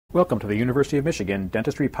Welcome to the University of Michigan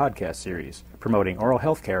Dentistry Podcast Series, promoting oral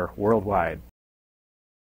health care worldwide.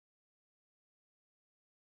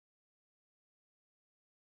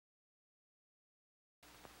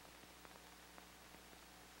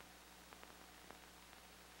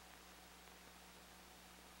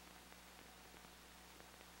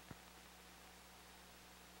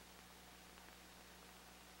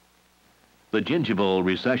 The gingival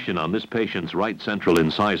recession on this patient's right central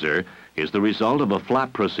incisor is the result of a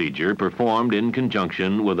flap procedure performed in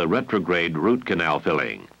conjunction with a retrograde root canal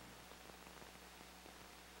filling.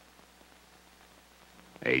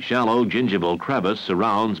 A shallow gingival crevice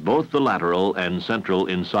surrounds both the lateral and central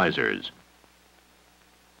incisors.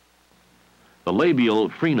 The labial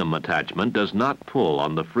frenum attachment does not pull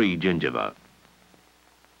on the free gingiva.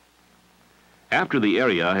 After the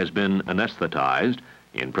area has been anesthetized,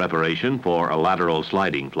 in preparation for a lateral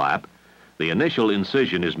sliding flap, the initial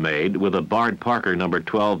incision is made with a Bard Parker No.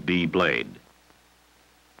 12B blade.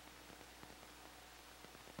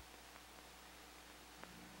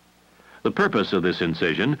 The purpose of this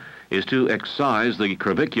incision is to excise the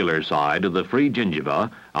crevicular side of the free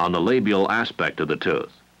gingiva on the labial aspect of the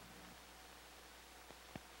tooth.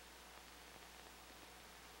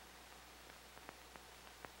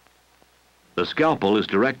 The scalpel is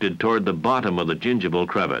directed toward the bottom of the gingival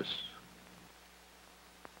crevice.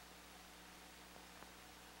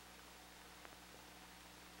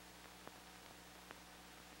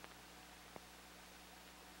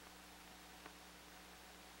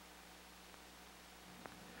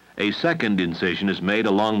 A second incision is made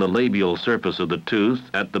along the labial surface of the tooth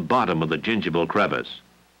at the bottom of the gingival crevice.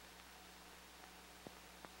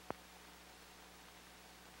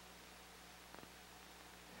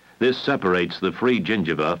 This separates the free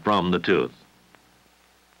gingiva from the tooth.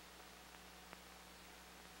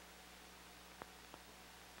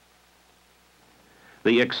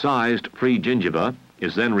 The excised free gingiva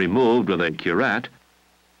is then removed with a curette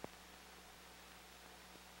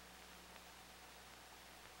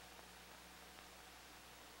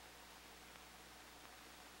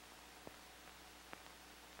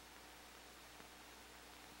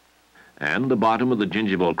and the bottom of the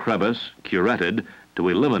gingival crevice curetted to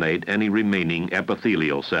eliminate any remaining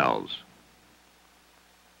epithelial cells.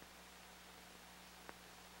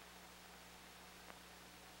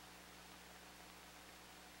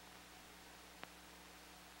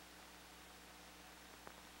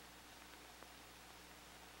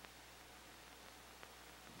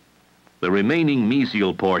 The remaining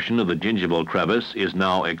mesial portion of the gingival crevice is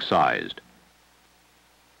now excised.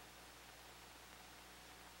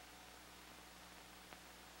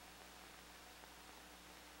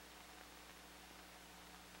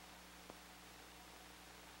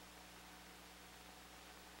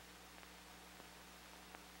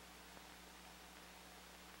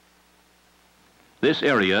 This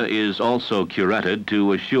area is also curetted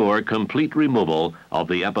to assure complete removal of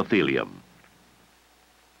the epithelium.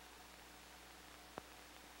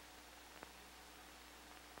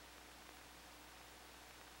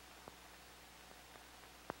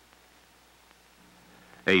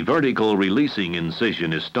 A vertical releasing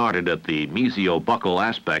incision is started at the mesiobuccal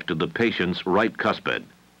aspect of the patient's right cuspid.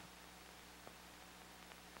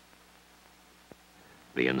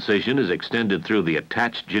 The incision is extended through the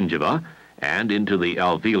attached gingiva and into the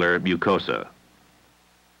alveolar mucosa.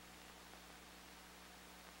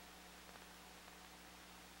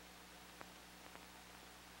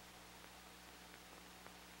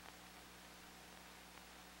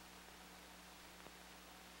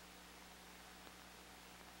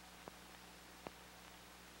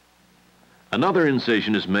 Another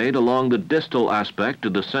incision is made along the distal aspect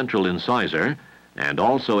of the central incisor and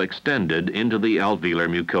also extended into the alveolar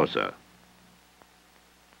mucosa.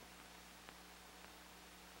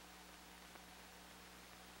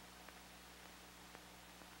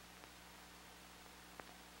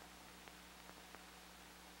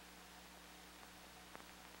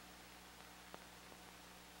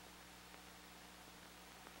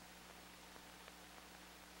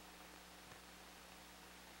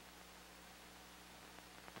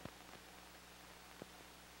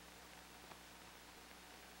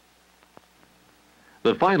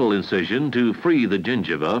 The final incision to free the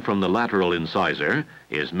gingiva from the lateral incisor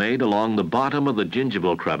is made along the bottom of the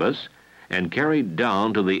gingival crevice and carried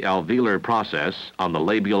down to the alveolar process on the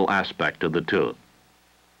labial aspect of the tooth.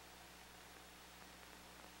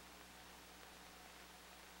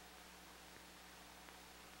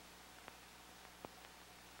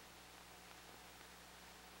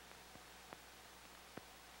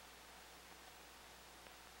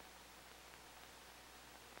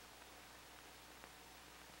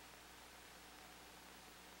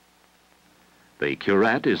 The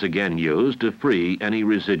curette is again used to free any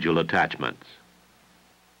residual attachments.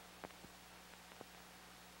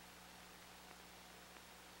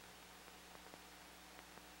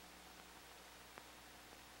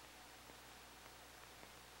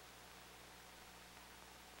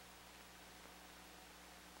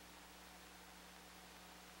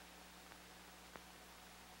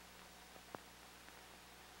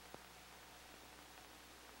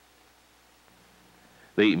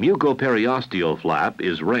 The mucoperiosteal flap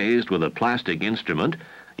is raised with a plastic instrument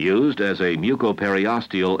used as a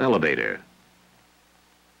mucoperiosteal elevator.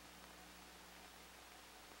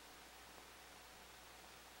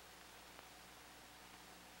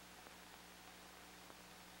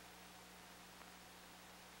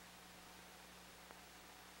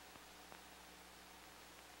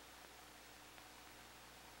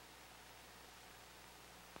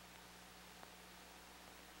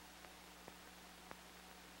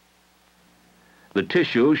 The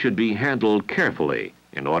tissue should be handled carefully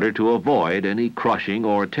in order to avoid any crushing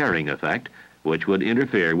or tearing effect which would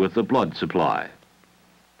interfere with the blood supply.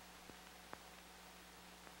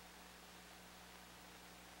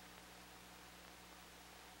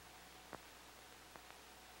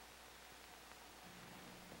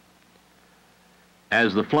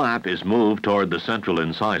 As the flap is moved toward the central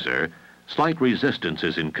incisor, slight resistance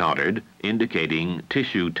is encountered, indicating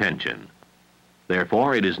tissue tension.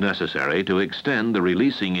 Therefore, it is necessary to extend the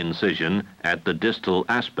releasing incision at the distal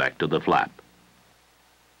aspect of the flap.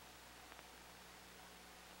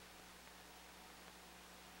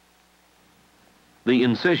 The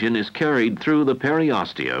incision is carried through the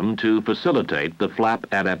periosteum to facilitate the flap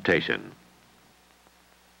adaptation.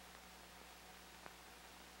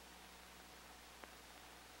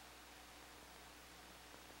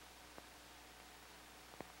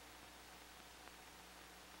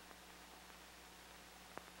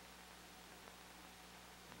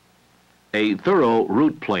 A thorough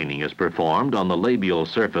root planing is performed on the labial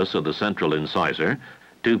surface of the central incisor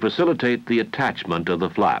to facilitate the attachment of the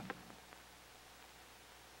flap.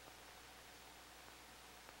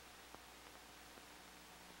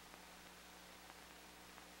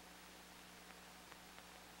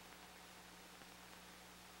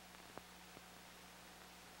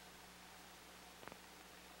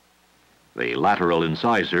 The lateral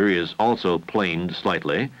incisor is also planed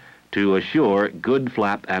slightly to assure good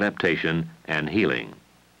flap adaptation and healing.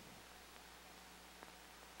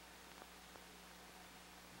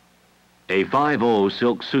 A 5/0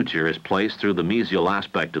 silk suture is placed through the mesial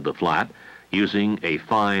aspect of the flap using a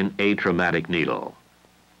fine atraumatic needle.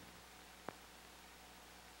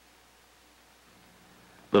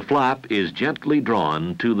 The flap is gently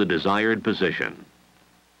drawn to the desired position.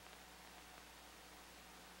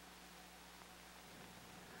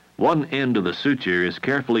 One end of the suture is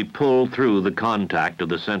carefully pulled through the contact of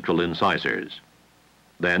the central incisors.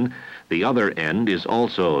 Then, the other end is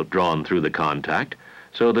also drawn through the contact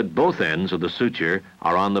so that both ends of the suture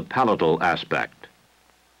are on the palatal aspect.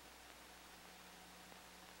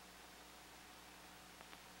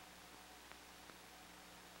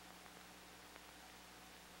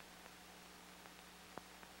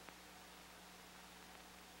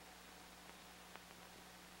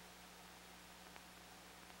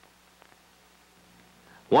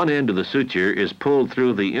 One end of the suture is pulled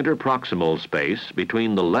through the interproximal space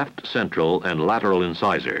between the left central and lateral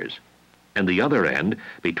incisors, and the other end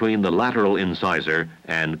between the lateral incisor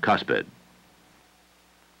and cuspid.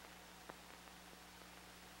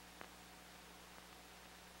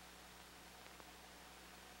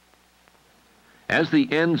 As the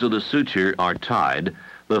ends of the suture are tied,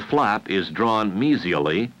 the flap is drawn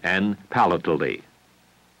mesially and palatally.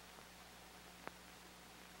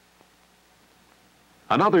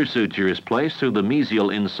 Another suture is placed through the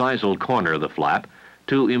mesial incisal corner of the flap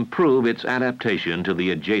to improve its adaptation to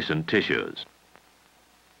the adjacent tissues.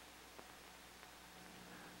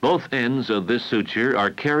 Both ends of this suture are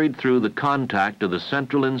carried through the contact of the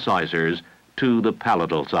central incisors to the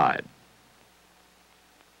palatal side.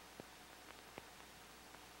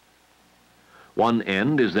 One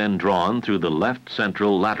end is then drawn through the left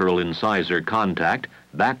central lateral incisor contact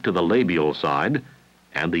back to the labial side,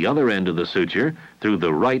 and the other end of the suture through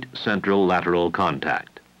the right central lateral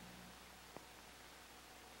contact.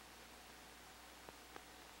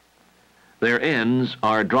 Their ends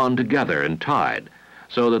are drawn together and tied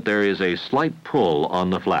so that there is a slight pull on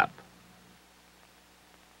the flap.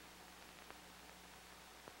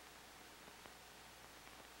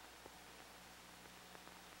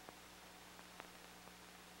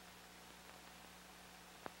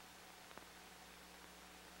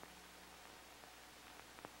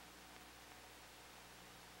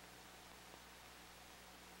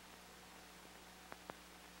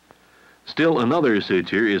 Still another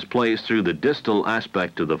suture is placed through the distal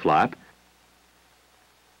aspect of the flap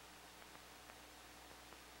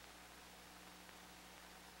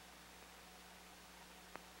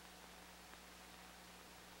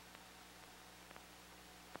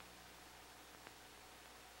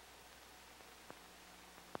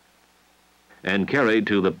and carried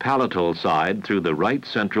to the palatal side through the right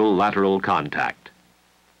central lateral contact.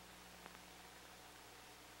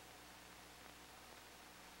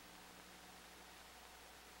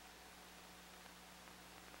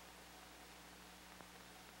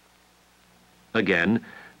 Again,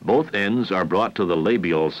 both ends are brought to the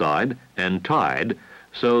labial side and tied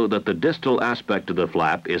so that the distal aspect of the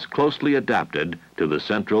flap is closely adapted to the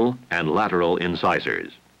central and lateral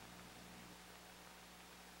incisors.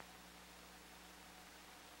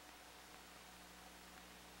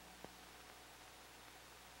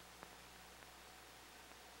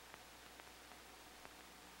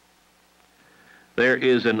 There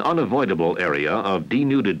is an unavoidable area of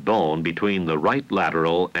denuded bone between the right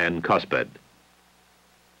lateral and cuspid.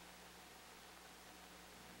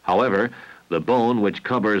 However, the bone which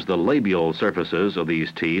covers the labial surfaces of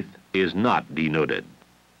these teeth is not denuded.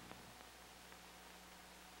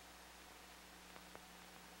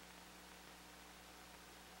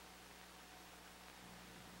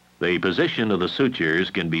 The position of the sutures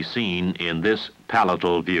can be seen in this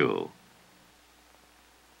palatal view.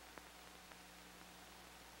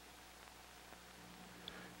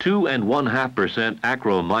 Two and 1/2%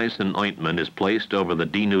 acromycin ointment is placed over the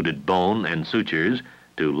denuded bone and sutures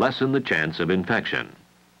to lessen the chance of infection.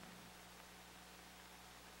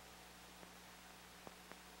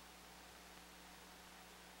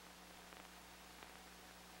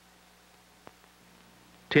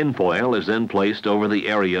 Tinfoil is then placed over the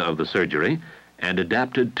area of the surgery and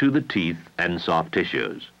adapted to the teeth and soft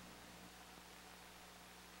tissues.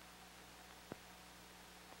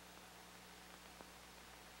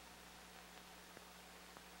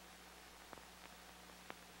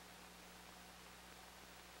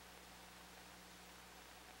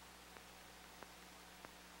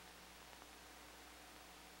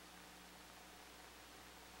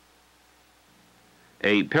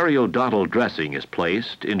 A periodontal dressing is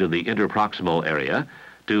placed into the interproximal area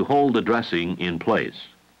to hold the dressing in place.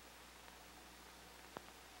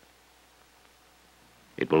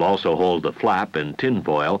 It will also hold the flap and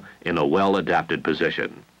tinfoil in a well-adapted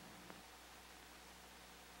position.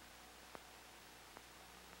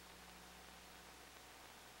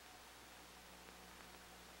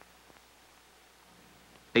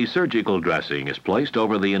 A surgical dressing is placed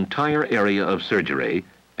over the entire area of surgery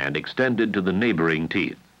and extended to the neighboring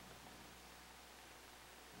teeth.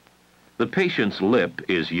 The patient's lip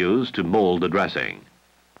is used to mold the dressing.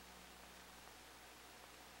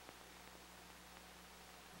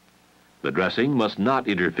 The dressing must not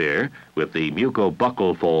interfere with the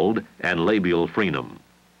mucobuccal fold and labial frenum.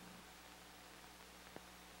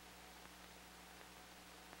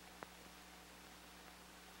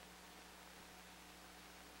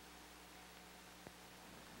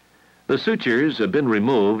 The sutures have been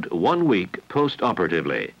removed 1 week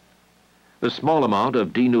post-operatively. The small amount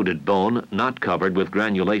of denuded bone not covered with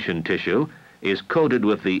granulation tissue is coated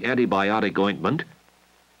with the antibiotic ointment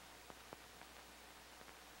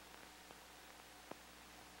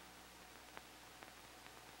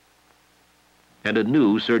and a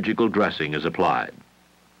new surgical dressing is applied.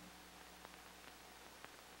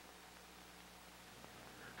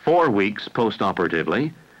 4 weeks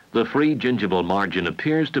post-operatively, the free gingival margin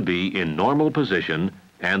appears to be in normal position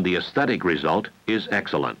and the aesthetic result is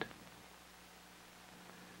excellent.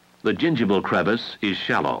 The gingival crevice is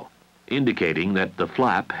shallow, indicating that the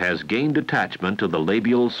flap has gained attachment to the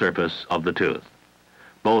labial surface of the tooth.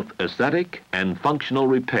 Both aesthetic and functional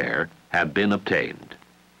repair have been obtained.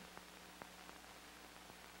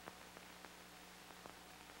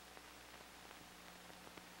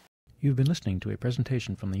 You've been listening to a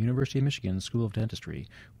presentation from the University of Michigan School of Dentistry,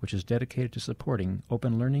 which is dedicated to supporting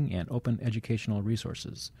open learning and open educational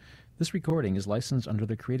resources. This recording is licensed under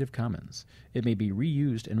the Creative Commons. It may be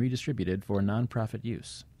reused and redistributed for nonprofit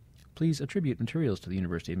use. Please attribute materials to the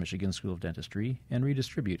University of Michigan School of Dentistry and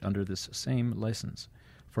redistribute under this same license.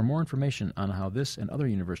 For more information on how this and other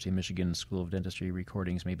University of Michigan School of Dentistry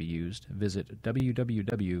recordings may be used, visit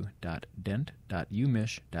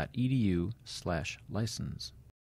www.dent.umich.edu/license.